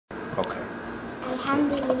Okay.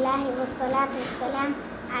 Alhamdulillah wa salatu wa salam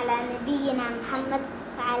ala nabiyyina Muhammad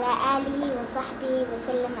wa ala alihi wa sahbihi wa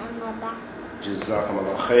sallam amma ba'd.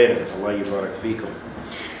 Jazakumullah khair. Allah yubarak feekum.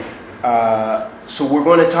 So we're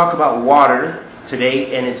going to talk about water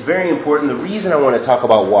today, and it's very important. The reason I want to talk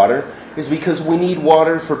about water is because we need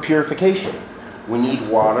water for purification. We need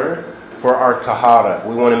water for our Taharah.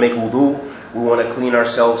 We want to make wudu. We want to clean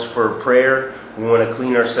ourselves for prayer. We want to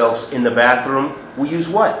clean ourselves in the bathroom. We use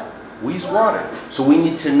what? We use water. So we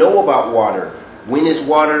need to know about water. When is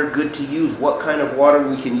water good to use? What kind of water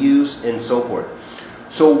we can use, and so forth.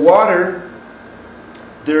 So water,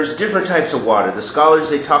 there's different types of water. The scholars,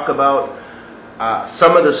 they talk about,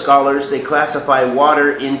 some of the scholars, they classify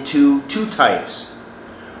water into two types.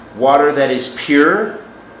 Water that is pure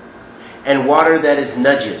and water that is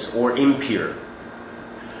najis or impure.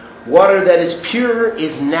 Water that is pure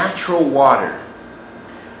is natural water.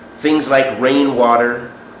 Things like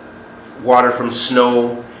rainwater, water from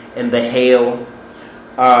snow and the hail.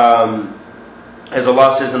 As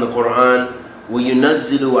Allah says in the Quran,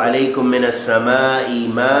 وَيُنَزِّلُ عَلَيْكُم مِّنَ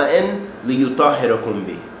السَّمَاءِ مَاءً لِيُطَهِّرَكُم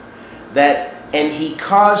بِهِ. That, and He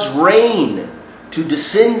caused rain to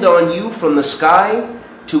descend on you from the sky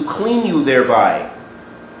to clean you thereby.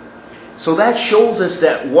 So that shows us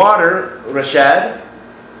that water, Rashad,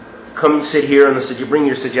 come sit here on the sajjada. Bring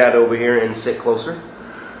your sajjada over here and sit closer.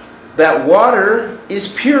 That water is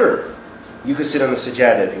pure. You can sit on the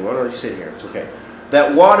sajjada if you want, or you sit here. It's okay.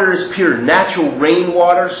 That water is pure. Natural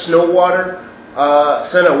rainwater, snow water.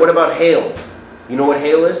 Sunnah, what about hail? You know what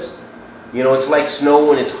hail is? You know, it's like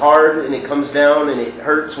snow and it's hard and it comes down and it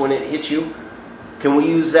hurts when it hits you. Can we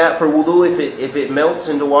use that for wudu if it melts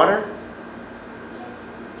into water?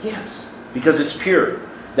 Yes, because it's pure.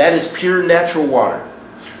 That is pure natural water.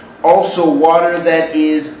 Also water that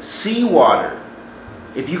is seawater.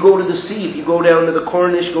 If you go to the sea, if you go down to the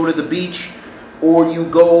Cornish, go to the beach, or you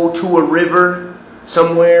go to a river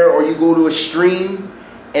somewhere, or you go to a stream,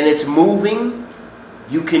 and it's moving,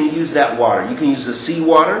 you can use that water. You can use the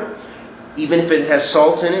seawater, even if it has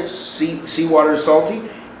salt in it. Seawater is salty.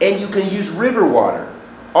 And you can use river water.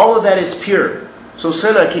 All of that is pure. So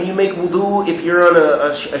Sana, can you make wudu if you're on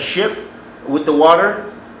a ship with the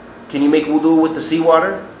water? Can you make wudu with the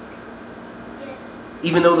seawater? Yes.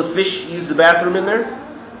 Even though the fish use the bathroom in there?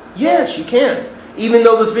 Yes, you can. Even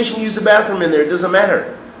though the fish use the bathroom in there, it doesn't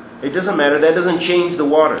matter. It doesn't matter. That doesn't change the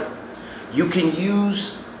water. You can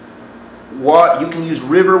use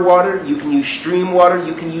river water, you can use stream water,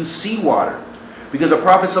 you can use seawater. Because the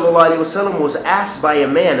Prophet ﷺ was asked by a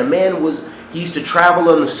man. He used to travel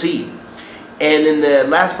on the sea. And in the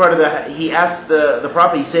last part of he asked the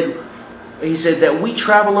Prophet, he said that we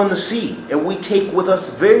travel on the sea and we take with us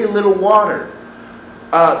very little water.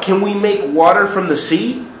 Can we make water from the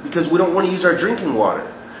sea? Because we don't want to use our drinking water.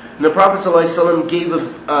 And the Prophet ﷺ gave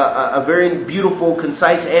a very beautiful,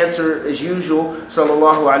 concise answer as usual,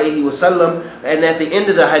 sallallahu alaihi wasallam. And at the end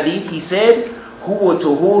of the hadith, he said, "Huwa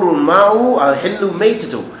tuhurun ma'u al-hillu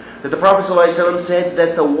maytatu." That the Prophet ﷺ said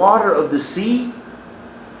that the water of the sea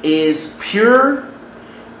is pure,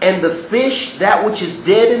 and the fish, that which is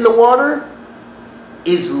dead in the water,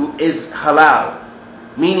 is halal.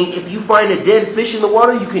 Meaning, if you find a dead fish in the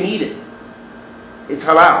water, you can eat it. It's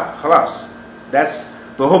halal, halas. That's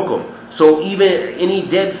the hukum. So even any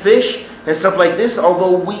dead fish and stuff like this,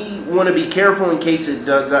 although we want to be careful in case it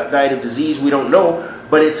died of disease, we don't know,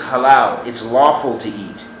 but it's halal. It's lawful to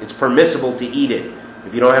eat. It's permissible to eat it.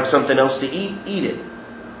 If you don't have something else to eat, eat it.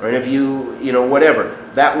 Or if whatever.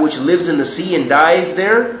 That which lives in the sea and dies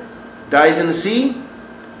in the sea,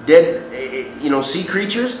 dead, sea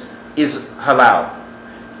creatures, is halal.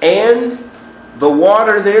 And the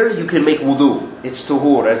water there, you can make wudu. It's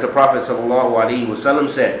tuhur, as the Prophet ﷺ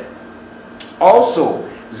said. Also,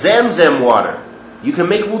 Zamzam water. You can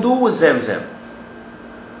make wudu with Zamzam.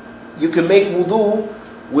 You can make wudu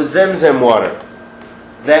with Zamzam water.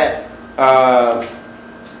 That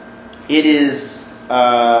it is,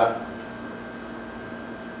 of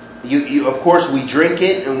course, we drink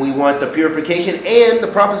it and we want the purification. And the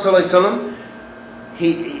Prophet ﷺ,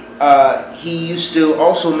 he used to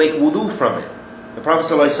also make wudu from it. The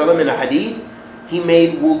Prophet ﷺ in a hadith, he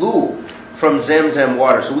made wudu from Zamzam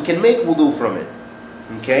water. So we can make wudu from it.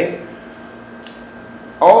 Okay?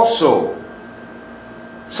 Also,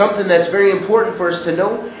 something that's very important for us to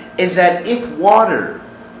know is that if water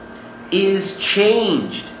is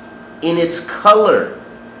changed in its color,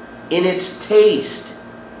 in its taste,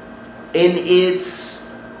 in its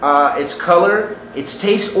color, its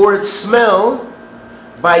taste, or its smell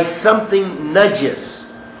by something najis,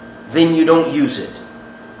 then you don't use it.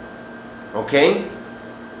 Okay?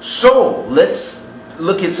 So let's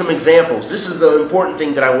look at some examples. This is the important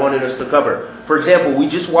thing that I wanted us to cover. For example, we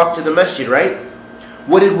just walked to the masjid, right?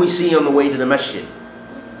 What did we see on the way to the masjid?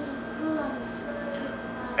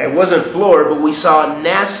 It wasn't floor, but we saw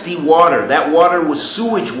nasty water. That water was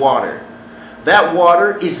sewage water. That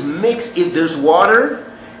water is mixed. There's water,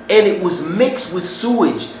 and it was mixed with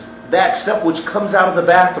sewage. That stuff which comes out of the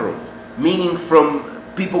bathroom, meaning from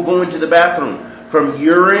people going to the bathroom, from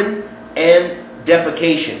urine and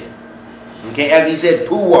defecation. Okay, as he said,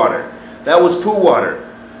 poo water. That was poo water.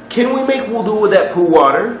 Can we make wudu with that poo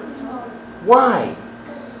water? No. Why?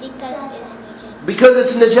 Because Because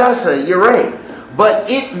it's najasa. it's najasa, you're right. But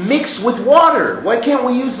it mixed with water. Why can't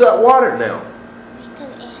we use that water now?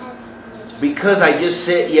 Because it has najasa. Because I just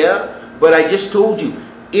said, yeah, but I just told you,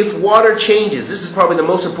 if water changes, this is probably the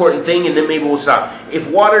most important thing, and then maybe we'll stop. If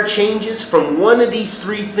water changes from one of these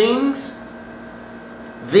three things,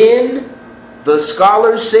 then the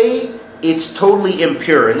scholars say it's totally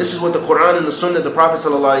impure. And this is what the Quran and the Sunnah of the Prophet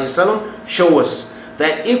ﷺ show us.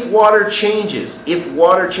 That if water changes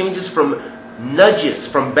from najis,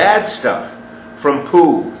 from bad stuff, from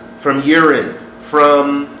poo, from urine,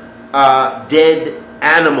 from dead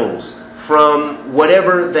animals, from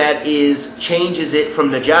whatever that is, changes it from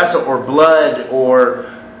najasa or blood or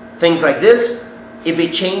things like this, if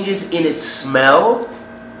it changes in its smell,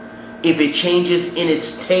 if it changes in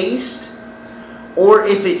its taste, or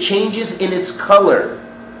if it changes in its color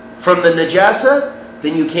from the najasa,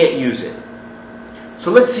 then you can't use it.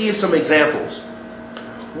 So let's see some examples.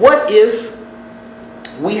 What if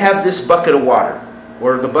we have this bucket of water,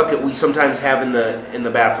 or the bucket we sometimes have in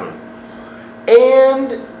the bathroom,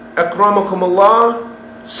 and akramakumullah,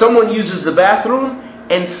 someone uses the bathroom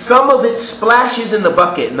and some of it splashes in the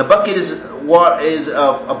bucket, and the bucket is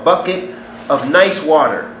a bucket of nice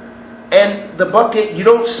water, and the bucket, you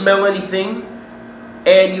don't smell anything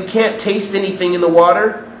and you can't taste anything in the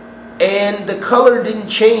water, and the color didn't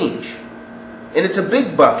change, and it's a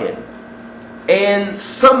big bucket, and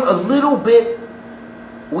a little bit,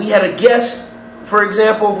 we had a guest, for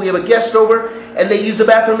example, if we have a guest over and they use the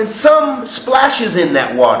bathroom and some splashes in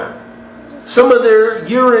that water, some of their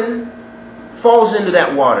urine falls into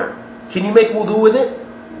that water, can you make wudu with it?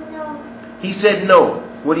 No. He said no.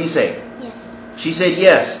 What do you say? Yes. She said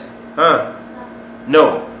yes. Huh?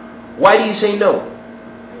 No. Why do you say no?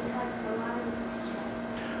 Because the water is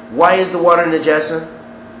najasa. Why is the water najasa?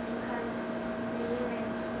 Because the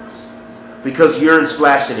urine splashed in it. Because urine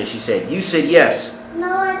splashed in it, she said. You said yes. No,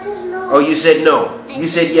 I said no. Oh, you said no. You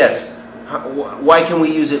said yes. Why can we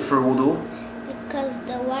use it for wudu? Because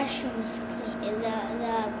the washroom is clean.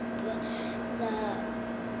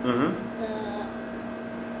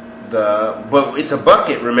 But it's a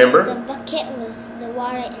bucket, remember? The bucket was, the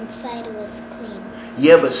water inside was clean.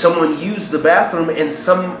 Yeah, but someone used the bathroom and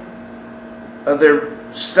some of their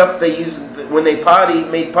stuff they used when they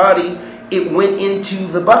made potty, it went into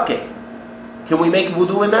the bucket. Can we make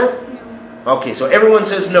wudu in that? No. Okay, so everyone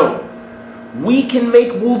says no. We can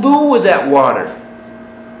make wudu with that water.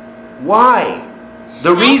 Why?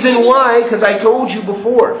 The reason why, because I told you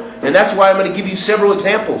before, and that's why I'm going to give you several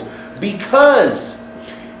examples. Because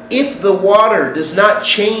if the water does not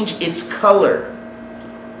change its color,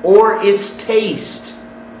 or its taste,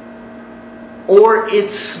 or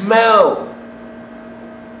its smell,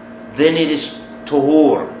 then it is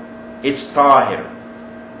tuhur. It's tahir.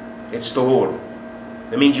 It's tuhur.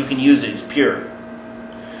 That means you can use it. It's pure.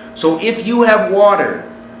 So if you have water,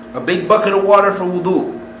 a big bucket of water for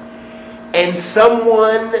wudu, and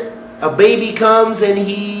a baby comes and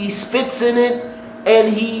he spits in it,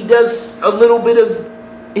 and he does a little bit of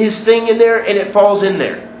his thing in there, and it falls in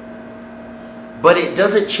there, but it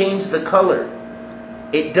doesn't change the color,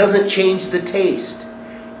 it doesn't change the taste,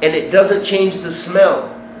 and it doesn't change the smell,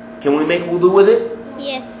 can we make wudu with it?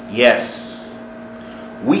 Yes. Yes.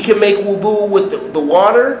 We can make wudu with the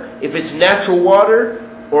water if it's natural water,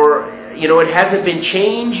 or it hasn't been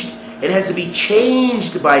changed. It has to be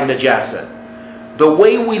changed by najasa. The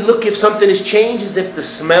way we look if something is changed is if the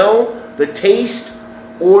smell, the taste,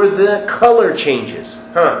 or the color changes.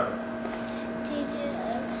 Huh?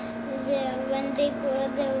 When they go,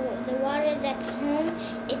 the water that's home,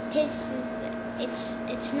 it tastes.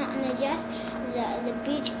 It's not najas. The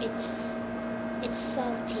beach, it's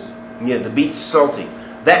salty. Yeah, the beach is salty.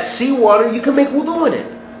 That seawater, you can make wudu in it,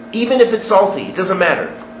 even if it's salty. It doesn't matter.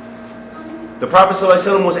 The Prophet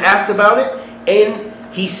ﷺ was asked about it, and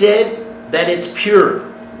he said that it's pure,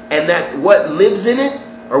 and that what lives in it,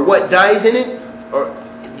 or what dies in it, or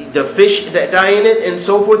the fish that die in it, and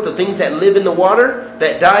so forth, the things that live in the water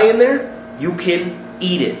that die in there, you can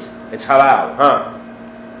eat it. It's halal, huh?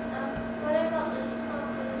 What about the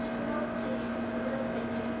smoke? The smoke tastes a little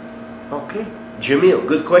Okay, Jamil,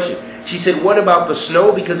 good question. She said, what about the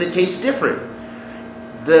snow? Because it tastes different.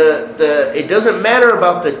 It doesn't matter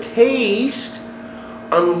about the taste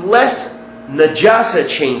unless najasa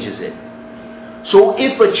changes it. So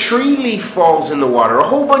if a tree leaf falls in the water, a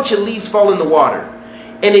whole bunch of leaves fall in the water,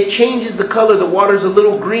 and it changes the color, the water's a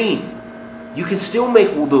little green, you can still make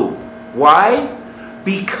wudu. Why?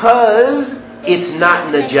 Because it's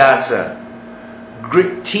not najasa.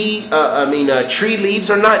 Tree leaves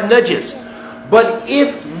are not najis. But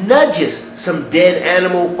if najis, some dead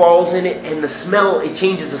animal falls in it and the smell, it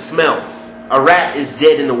changes the smell. A rat is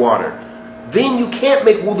dead in the water. Then you can't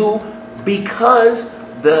make wudu because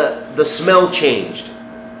the smell changed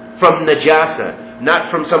from najasa, not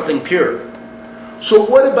from something pure. So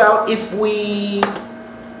what about if we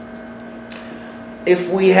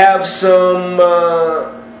have some,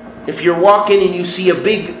 if you're walking and you see a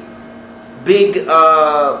big,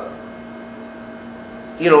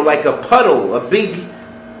 like a puddle,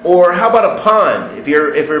 or how about a pond? If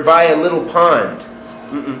you're by a little pond,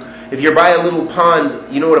 if you're by a little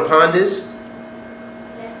pond, you know what a pond is?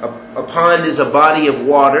 A pond is a body of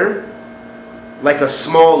water, like a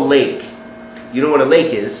small lake. You know what a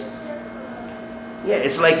lake is? Yeah,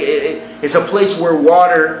 it's like it's a place where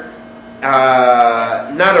water,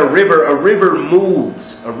 not a river. A river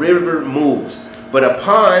moves. A river moves, but a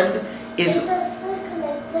pond is.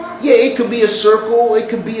 Yeah, it could be a circle, it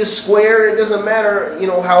could be a square, it doesn't matter,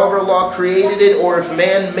 however Allah created it, or if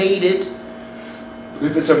man made it.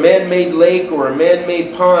 If it's a man-made lake or a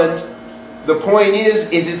man-made pond, the point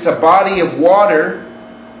is it's a body of water.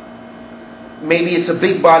 Maybe it's a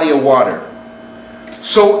big body of water.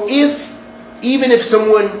 So even if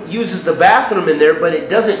someone uses the bathroom in there, but it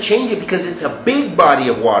doesn't change it because it's a big body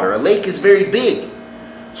of water. A lake is very big.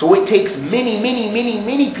 So it takes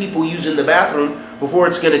many people using the bathroom before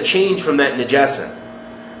it's going to change from that najasa.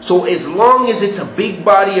 So as long as it's a big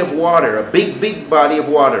body of water, a big body of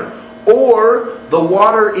water, or the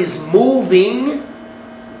water is moving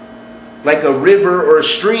like a river or a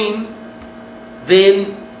stream,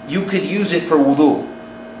 then you could use it for wudu.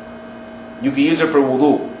 You could use it for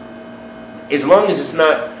wudu. As long as it's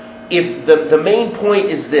not, if the main point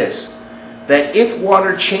is this, that if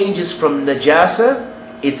water changes from najasa,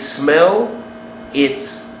 its smell,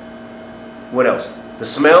 what else? The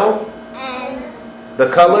smell, and the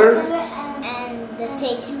color, and the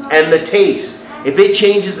taste. And the taste. If it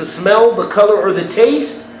changes the smell, the color, or the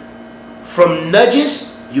taste from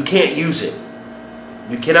najis, you can't use it.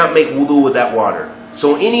 You cannot make wudu with that water.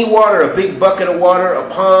 So any water, a big bucket of water, a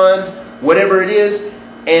pond, whatever it is,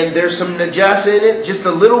 and there's some najasa in it, just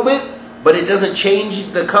a little bit, but it doesn't change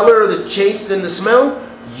the color or the taste and the smell,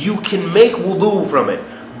 you can make wudu from it.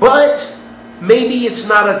 But maybe it's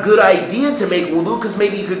not a good idea to make wudu because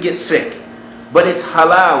maybe you could get sick. But it's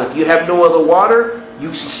halal. If you have no other water,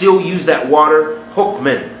 you still use that water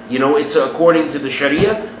hukman. It's according to the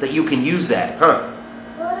Sharia that you can use that.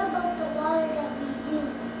 What about the water that we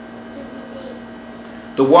use every day?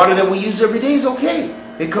 The water that we use every day is okay.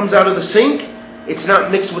 It comes out of the sink. It's not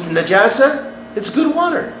mixed with najasa. It's good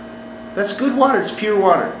water. That's good water. It's pure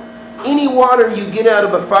water. Any water you get out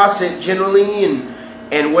of a faucet generally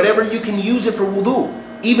and whatever, you can use it for wudu.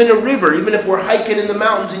 Even a river, even if we're hiking in the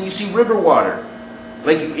mountains and you see river water.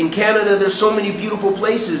 Like in Canada, there's so many beautiful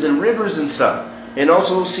places and rivers and stuff. And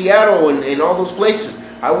also Seattle and all those places.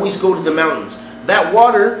 I always go to the mountains. That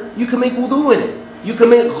water, you can make wudu in it. You can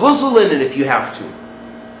make ghusl in it if you have to.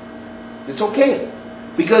 It's okay.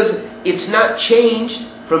 Because it's not changed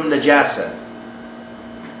from najasa.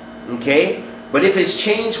 Okay? But if it's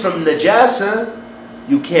changed from najasa,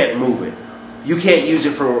 you can't move it. You can't use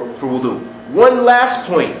it for wudu. One last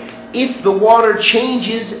point. If the water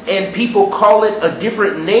changes and people call it a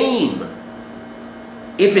different name,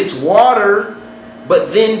 if it's water,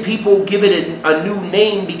 but then people give it a new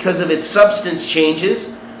name because of its substance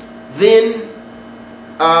changes, then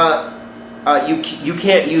you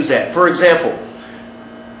can't use that. For example,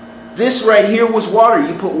 this right here was water.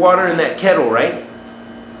 You put water in that kettle, right?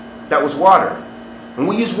 That was water. And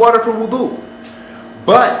we use water for wudu.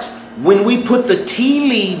 But when we put the tea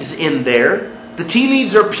leaves in there, the tea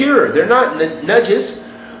leaves are pure. They're not najis,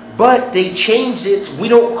 but they changed it. We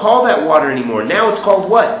don't call that water anymore. Now it's called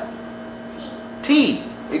what? Tea.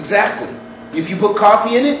 Exactly. If you put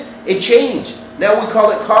coffee in it, it changed. Now we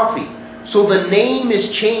call it coffee. So the name is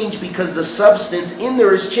changed because the substance in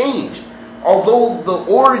there is changed. Although the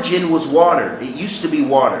origin was water. It used to be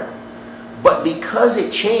water. But because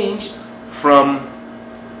it changed from,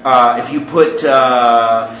 if you put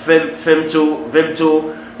Vimto,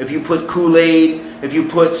 if you put Kool-Aid, if you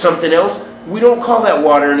put something else, we don't call that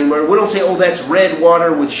water anymore. We don't say, oh, that's red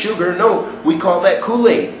water with sugar. No, we call that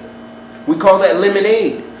Kool-Aid. We call that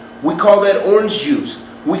lemonade. We call that orange juice.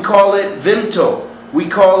 We call it Vimto. We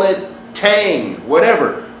call it Tang,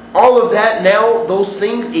 whatever. All of that now, those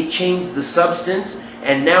things, it changed the substance,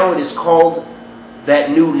 and now it is called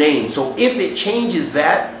that new name. So if it changes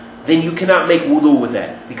that, then you cannot make wudu with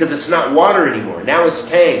that, because it's not water anymore. Now it's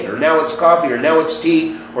Tang, or now it's coffee, or now it's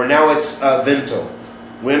tea, or now it's Vimto.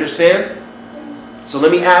 We understand? So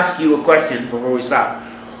let me ask you a question before we stop.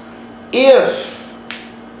 If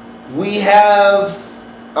we have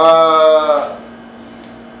a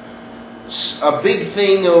big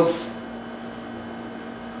thing of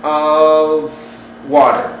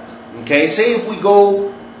water, okay? Say if we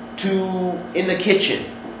go in the kitchen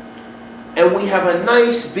and we have a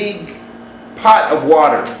nice big pot of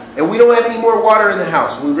water, and we don't have any more water in the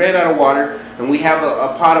house. We ran out of water, and we have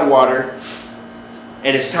a pot of water,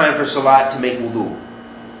 and it's time for salat to make wudu.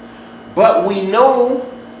 But we know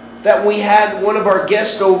that we had one of our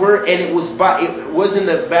guests over, and it was in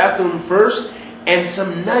the bathroom first, and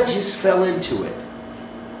some najis fell into it.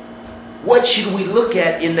 What should we look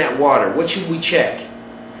at in that water? What should we check?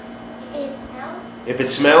 It smells. If it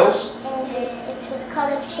smells? And if the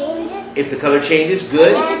color changes. If the color changes,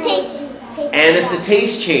 good. And if the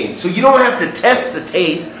taste changes. So you don't have to test the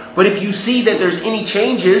taste, but if you see that there's any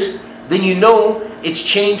changes, then you know it's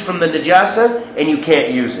changed from the najasa and you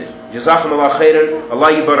can't use it. Jazakumullah khairan.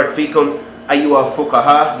 Allah yubarak fikum. Ayyuha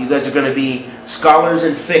fuqaha. You guys are going to be scholars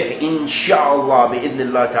in fiqh, inshallah,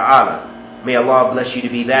 bi'idhnillah ta'ala. May Allah bless you to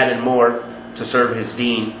be that and more to serve His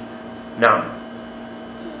deen. Now.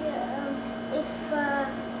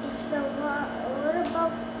 What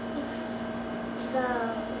about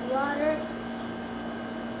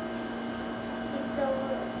if the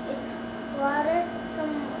water,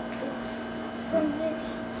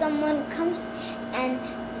 someone comes and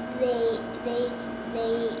they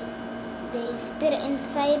spit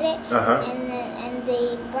inside it, and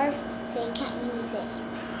they barf, they can't use it.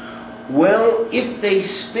 Well, if they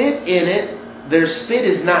spit in it, their spit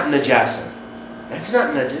is not najasa. That's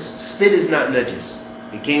not najis. Spit is not najis.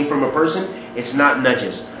 It came from a person, it's not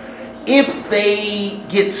najis. If they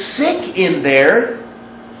get sick in there,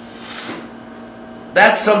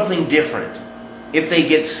 that's something different. If they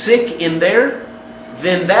get sick in there,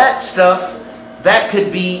 then that stuff, that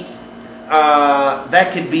could be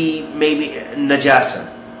maybe najasa.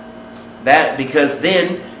 That, because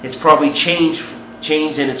then it's probably changed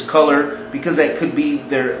in its color, because that could be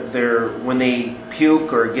their when they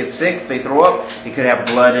puke or get sick, they throw up, it could have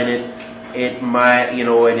blood in it. It might,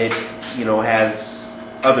 and it, has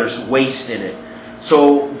other waste in it.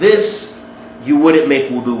 So this, you wouldn't make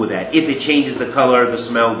wudu with that if it changes the color, the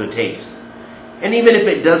smell, the taste. And even if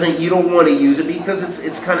it doesn't, you don't want to use it because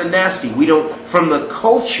it's kind of nasty. We don't, from the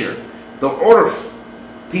culture, the urf,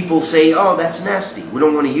 people say, oh, that's nasty. We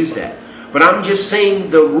don't want to use that. But I'm just saying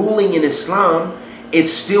the ruling in Islam,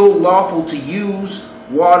 it's still lawful to use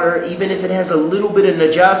water, even if it has a little bit of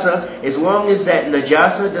najasa, as long as that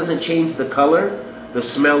najasa doesn't change the color, the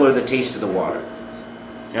smell, or the taste of the water.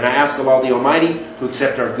 And I ask Allah the Almighty to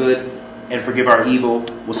accept our good and forgive our evil.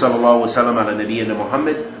 Wa sallallahu wa sallam ala nabiyyina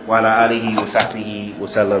Muhammad wa ala alihi wa sahbihi wa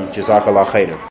sallam. Jazakallah khairan.